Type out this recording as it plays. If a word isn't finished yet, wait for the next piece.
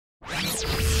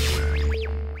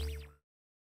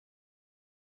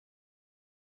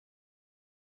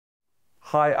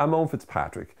Hi, I'm Owen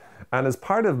Fitzpatrick, and as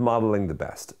part of modeling the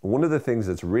best, one of the things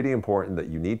that's really important that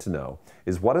you need to know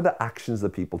is what are the actions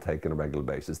that people take on a regular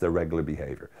basis, their regular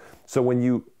behavior. So when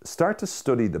you start to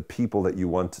study the people that you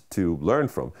want to learn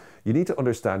from, you need to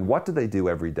understand what do they do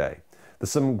every day.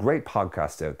 There's some great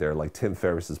podcasts out there, like Tim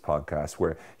Ferriss's podcast,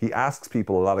 where he asks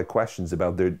people a lot of questions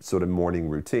about their sort of morning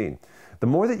routine. The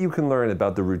more that you can learn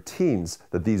about the routines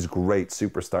that these great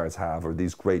superstars have, or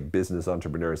these great business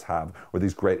entrepreneurs have, or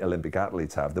these great Olympic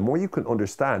athletes have, the more you can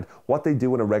understand what they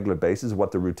do on a regular basis,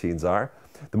 what the routines are,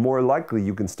 the more likely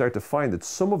you can start to find that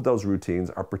some of those routines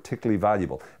are particularly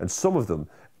valuable, and some of them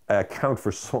account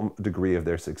for some degree of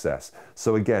their success.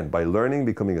 So again, by learning,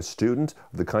 becoming a student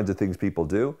of the kinds of things people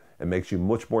do, it makes you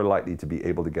much more likely to be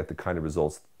able to get the kind of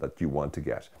results that you want to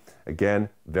get. Again,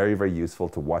 very, very useful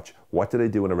to watch what do they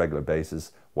do on a regular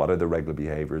basis, what are the regular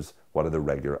behaviors, what are the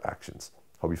regular actions.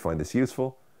 Hope you find this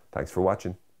useful. Thanks for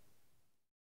watching.